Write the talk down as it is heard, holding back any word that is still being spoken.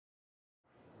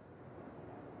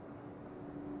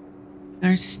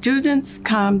Our students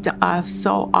come to us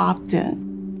so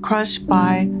often, crushed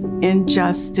by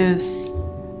injustice,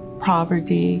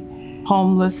 poverty,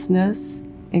 homelessness,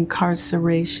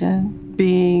 incarceration,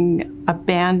 being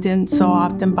abandoned so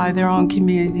often by their own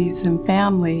communities and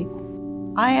family.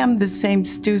 I am the same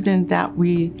student that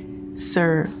we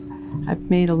serve. I've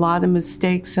made a lot of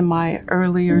mistakes in my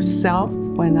earlier self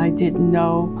when I didn't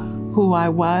know who I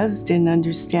was, didn't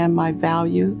understand my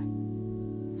value.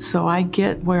 So I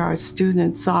get where our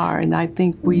students are, and I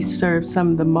think we serve some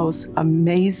of the most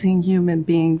amazing human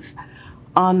beings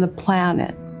on the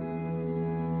planet.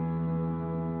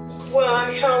 Well,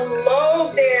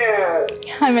 hello there.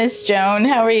 Hi, Miss Joan.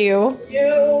 How are you?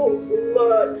 You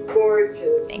look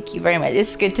gorgeous. Thank you very much.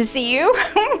 It's good to see you.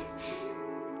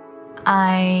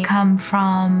 I come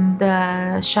from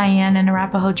the Cheyenne and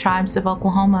Arapaho tribes of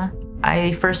Oklahoma.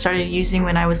 I first started using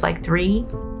when I was like 3.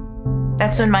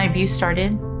 That's when my abuse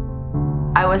started.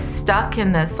 I was stuck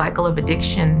in the cycle of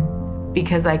addiction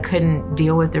because I couldn't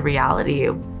deal with the reality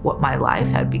of what my life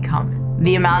had become.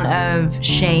 The amount of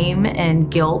shame and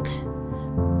guilt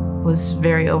was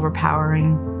very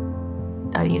overpowering.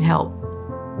 I need help.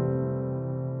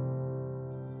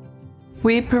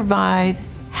 We provide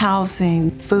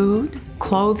housing, food,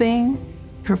 clothing,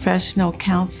 professional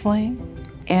counseling,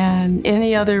 and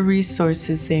any other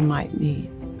resources they might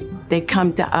need. They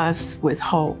come to us with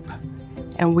hope,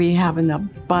 and we have an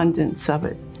abundance of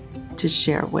it to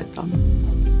share with them.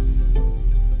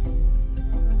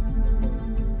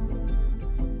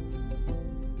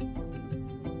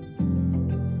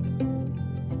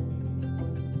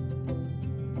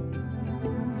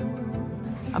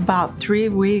 About 3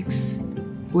 weeks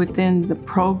within the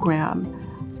program,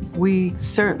 we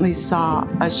certainly saw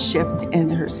a shift in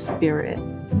her spirit.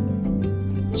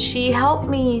 She helped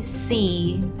me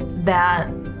see that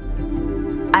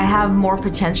I have more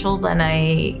potential than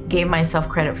I gave myself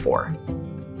credit for.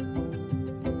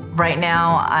 Right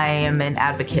now, I am an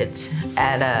advocate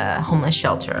at a homeless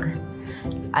shelter.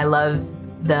 I love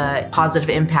the positive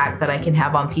impact that I can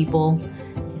have on people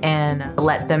and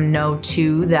let them know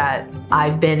too that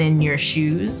I've been in your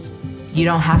shoes. You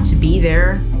don't have to be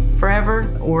there forever.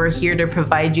 We're here to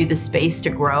provide you the space to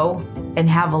grow and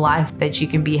have a life that you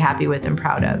can be happy with and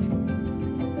proud of.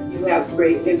 You have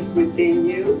greatness within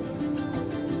you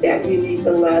that you need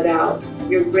to let out.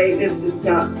 Your greatness is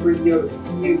not for you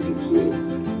to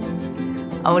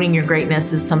keep. Owning your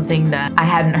greatness is something that I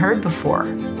hadn't heard before.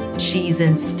 She's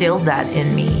instilled that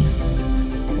in me.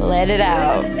 Let it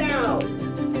out. Let it out.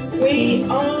 We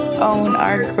Own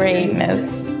our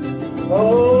greatness.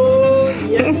 Oh,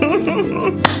 yes.